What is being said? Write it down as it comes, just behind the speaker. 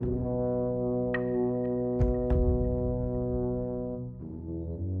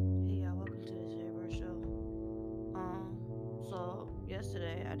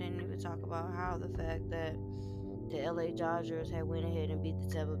LA Dodgers had went ahead and beat the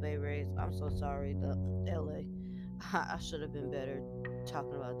Tampa Bay Rays. I'm so sorry, the LA. I should have been better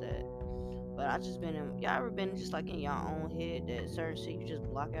talking about that. But I just been in, y'all ever been just like in your own head that certain shit you just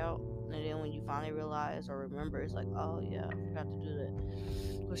block out, and then when you finally realize or remember, it's like, oh yeah, I forgot to do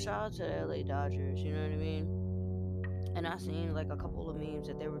that. But shout out to the LA Dodgers, you know what I mean? And I seen like a couple of memes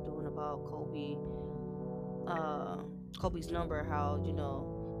that they were doing about uh, Kobe's number, how the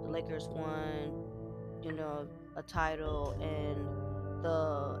Lakers won, a title, and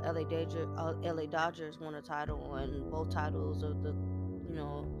the LA Dodgers won a title, and both titles of the you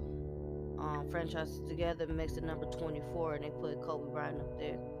know franchises together makes the number 24, and they put Kobe Bryant up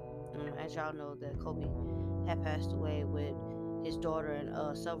there. As y'all know, that Kobe had passed away with his daughter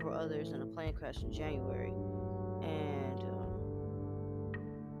and several others in a plane crash in January, and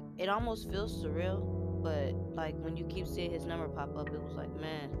it almost feels surreal. But like when you keep seeing his number pop up, it was like,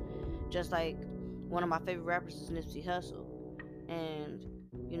 man, just like one of my favorite rappers is Nipsey Hussle. And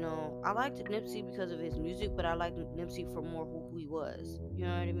I liked Nipsey because of his music, but I liked Nipsey for more who he was. You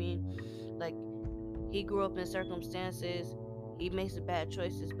know what I mean? Like, he grew up in circumstances, he made some bad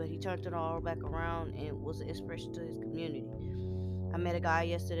choices, but he turned it all back around and was an inspiration to his community. I met a guy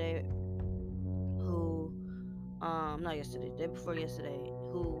yesterday who, not yesterday, day before yesterday,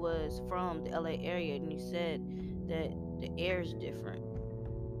 who was from the LA area, and he said that the air is different.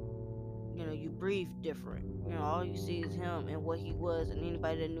 You breathe different. All you see is him and what he was, and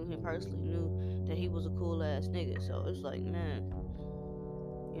anybody that knew him personally knew that he was a cool ass nigga. So it's like, man,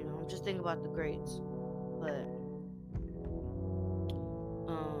 I'm just thinking about the greats. But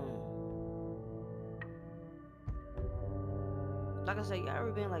um like I said, y'all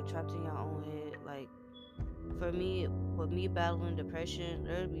ever been like trapped in your own head? Like, for me, with me battling depression,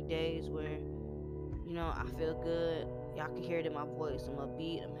 there'll be days where I feel good. Y'all can hear it in my voice. I'm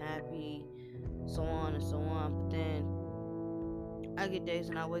upbeat, I'm happy, so on and so on. But then I get days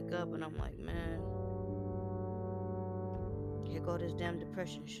and I wake up and I'm like, man, here go this damn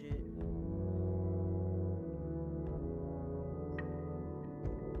depression shit.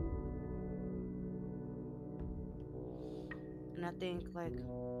 And I think like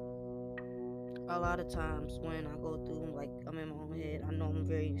a lot of times when I go through, like, I'm in my own head, I know I'm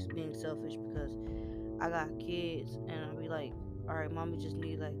very being selfish because I got kids, and I'll be like, all right, mommy just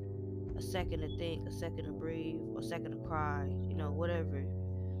need like a second to think, a second to breathe, a second to cry, whatever.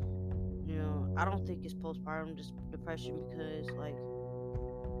 I don't think it's postpartum depression because, like,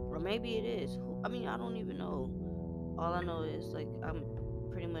 or maybe it is. I mean, I don't even know. All I know is like I'm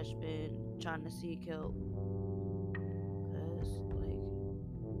pretty much been trying to seek help because, like,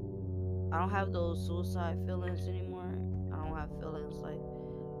 I don't have those suicide feelings anymore. I don't have feelings like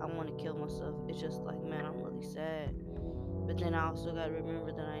I want to kill myself. It's just like, man, I'm really sad. But then I also got to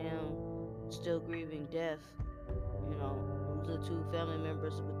remember that I am still grieving death. Losing two family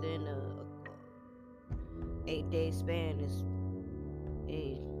members within a 8 day span is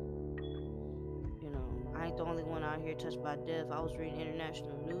a, I ain't the only one out here touched by death. I was reading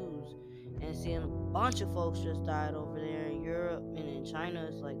international news and seeing a bunch of folks just died over there in Europe and in China.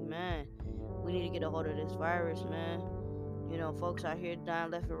 It's like, man, we need to get a hold of this virus, man. Folks out here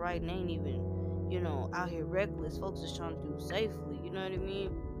dying left and right and ain't even, out here reckless. Folks is trying to do safely, you know what I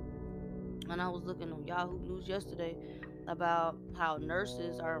mean? And I was looking on Yahoo News yesterday about how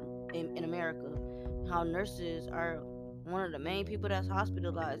nurses are in America, how nurses are one of the main people that's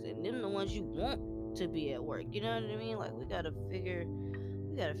hospitalized, and them the ones you want to be at work. You know what I mean? Like, we gotta figure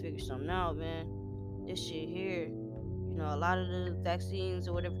something out, man. This shit here, a lot of the vaccines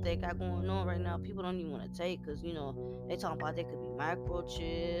or whatever they got going on right now, people don't even want to take because they talking about they could be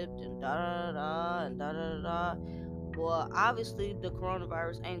microchipped and da da da and da da da. Well, obviously the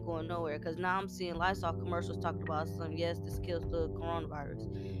coronavirus ain't going nowhere because now I'm seeing Lysol commercials talking about some, yes, this kills the coronavirus.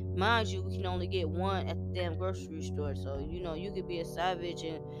 Mind you, we can only get one at the damn grocery store. So, you could be a savage,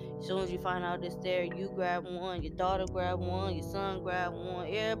 and as soon as you find out it's there, you grab one, your daughter grab one, your son grab one,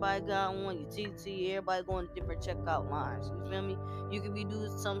 everybody got one, your TT, everybody going to different checkout lines. You feel me? You could be doing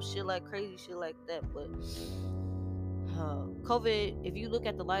some shit like crazy shit like that, but COVID, if you look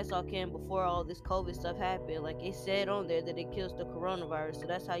at the Lysol can before all this COVID stuff happened, like, it said on there that it kills the coronavirus. So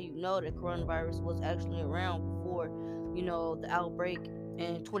that's how you know that coronavirus was actually around before, the outbreak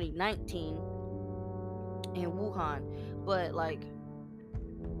in 2019 in Wuhan. But like,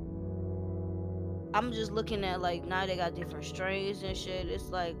 I'm just looking at, like, now they got different strains and shit. It's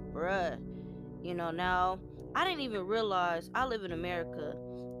like, bruh, now I didn't even realize I live in America,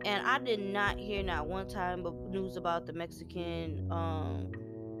 and I did not hear not one time of news about the Mexican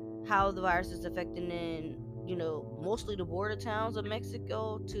how the virus is affecting in mostly the border towns of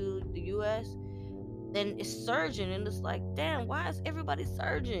Mexico to the US. and it's surging, and it's like, damn, why is everybody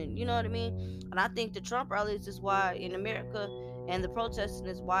surging? You know what I mean? And I think the Trump rallies is why in America, and the protesting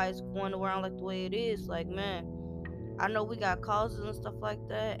is why it's going around like the way it is. Like, man, I know we got causes and stuff like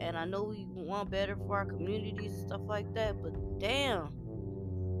that, and I know we want better for our communities and stuff like that, but damn,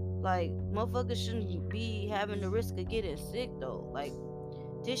 like, motherfuckers shouldn't be having the risk of getting sick though. Like,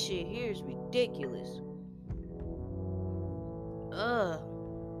 this shit here is ridiculous. Ugh.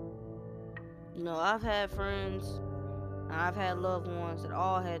 I've had friends, and I've had loved ones that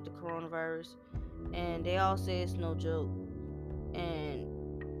all had the coronavirus, and they all say it's no joke.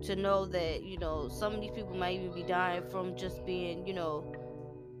 And to know that, some of these people might even be dying from just being,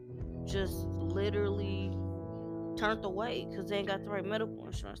 just literally turned away because they ain't got the right medical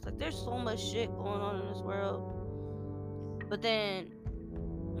insurance. Like, there's so much shit going on in this world. But then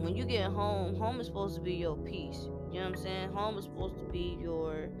when you get home, home is supposed to be your peace. You know what I'm saying? Home is supposed to be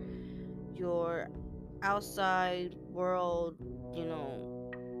your outside world, you know.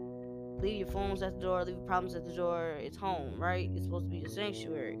 Leave your phones at the door, leave your problems at the door. It's home, right? It's supposed to be your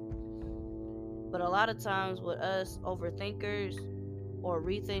sanctuary. But a lot of times with us overthinkers or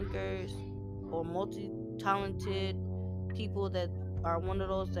rethinkers or multi-talented people that are one of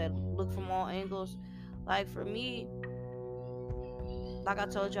those that look from all angles, like for me, like I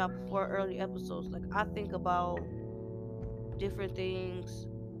told y'all before early episodes, like I think about different things,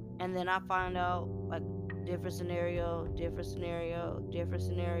 and then I find out like different scenario, different scenario, different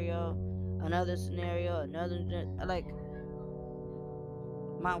scenario, another, like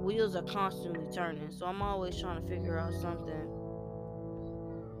my wheels are constantly turning, so I'm always trying to figure out something.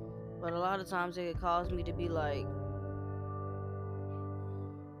 But a lot of times it could cause me to be like,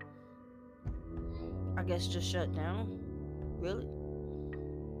 I guess just shut down. Really?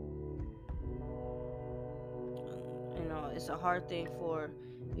 It's a hard thing for,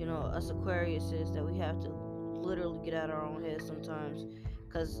 us Aquariuses, that we have to literally get out of our own heads sometimes.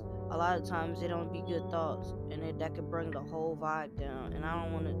 Because a lot of times they don't be good thoughts, and that could bring the whole vibe down. And I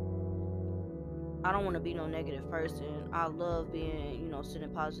don't want to be no negative person. I love being,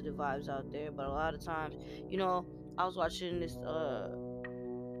 sending positive vibes out there. But a lot of times, I was watching this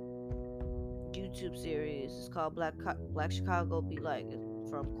YouTube series. It's called Black Chicago Be Like,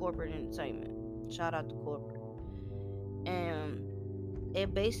 from Corporate Entertainment. Shout out to Corporate. And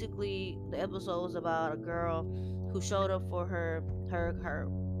it basically, the episode was about a girl who showed up for her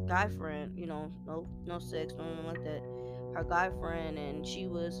guy friend. No sex, nothing like that. Her guy friend, and she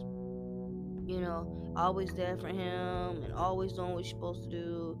was, always there for him and always doing what she's supposed to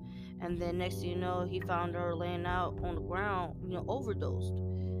do. And then next thing you know, he found her laying out on the ground, overdosed.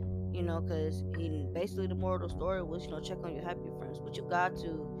 Because he basically, the moral of the story was, check on your happy friends, but you got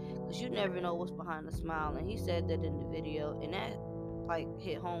to, because you never know what's behind the smile. And he said that in the video, and that like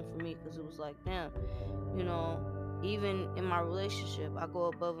hit home for me, because it was like, damn, you know, even in my relationship, I go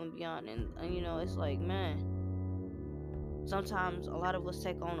above and beyond, and it's like, man, sometimes a lot of us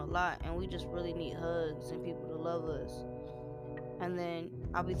take on a lot, and we just really need hugs and people to love us. And then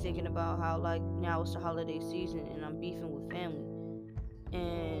I'll be thinking about how, like, now it's the holiday season and I'm beefing with family.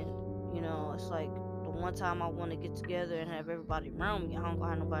 And, it's like the one time I want to get together and have everybody around me, I don't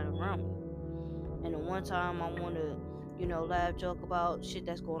gonna have nobody around me. And the one time I want to, laugh, joke about shit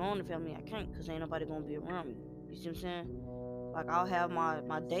that's going on in the family, I can't, because ain't nobody gonna be around me. You see what I'm saying? Like, I'll have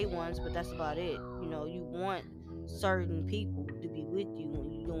my day ones, but that's about it. You want certain people to be with you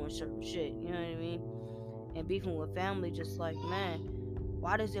when you're doing certain shit. You know what I mean? And beefing with family, just like, man,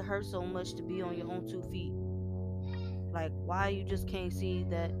 why does it hurt so much to be on your own 2 feet? Like, why you just can't see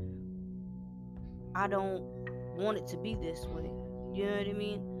that I don't want it to be this way? You know what I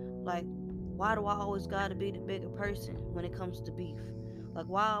mean? Like, why do I always gotta be the bigger person when it comes to beef? Like,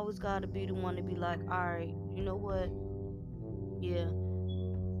 why I always gotta be the one to be like, alright, you know what? Yeah,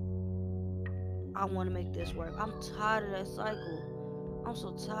 I wanna make this work. I'm tired of that cycle. I'm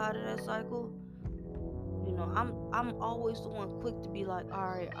so tired of that cycle. I'm always the one quick to be like,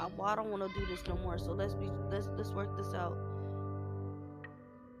 alright, I don't wanna do this no more. So let's work this out.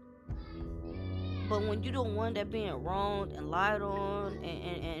 But when you the one that being wronged and lied on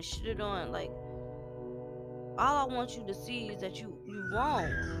and shitted on, like, all I want you to see is that you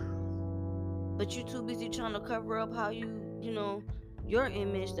wrong. But you too busy trying to cover up how your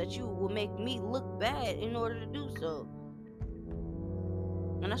image, that you will make me look bad in order to do so.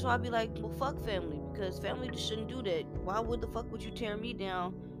 And that's why I be like, well, fuck family, because family just shouldn't do that. Why would the fuck would you tear me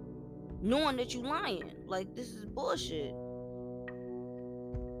down knowing that you lying? Like, this is bullshit.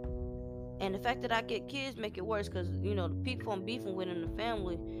 And the fact that I get kids make it worse, because the people I'm beefing with in the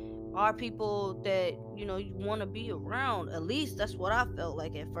family are people that you want to be around. At least that's what I felt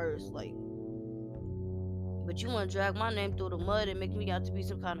like at first. Like, But you want to drag my name through the mud and make me out to be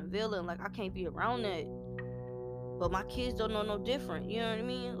some kind of villain. Like, I can't be around that. But my kids don't know no different. You know what I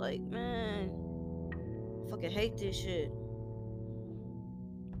mean? Like, man, I fucking hate this shit.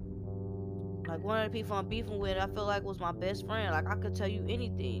 Like, one of the people I'm beefing with, I feel like was my best friend. Like, I could tell you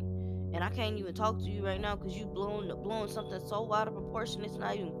anything. And I can't even talk to you right now because you blowing something so out of proportion, it's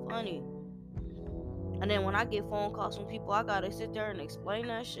not even funny. And then when I get phone calls from people, I gotta sit there and explain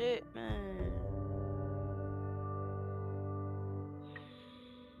that shit, man.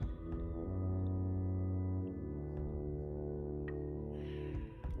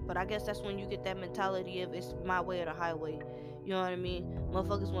 But I guess that's when you get that mentality of it's my way or the highway. You know what I mean?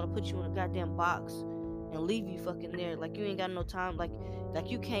 Motherfuckers want to put you in a goddamn box and leave you fucking there. Like, you ain't got no time. Like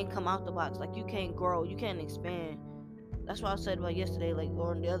you can't come out the box. Like, you can't grow. You can't expand. That's what I said about yesterday, like,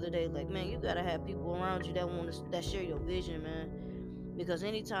 or the other day. Like, man, you gotta have people around you that share your vision, man. Because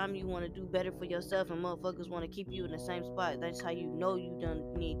anytime you want to do better for yourself and motherfuckers want to keep you in the same spot, that's how you know you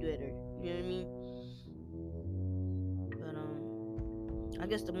done need better. You know what I mean? But I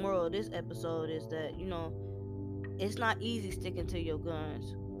guess the moral of this episode is that, it's not easy sticking to your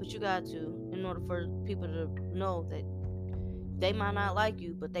guns, but you got to, in order for people to know that they might not like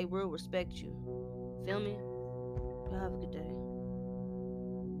you, but they will respect you. Feel me? Y'all have a good day.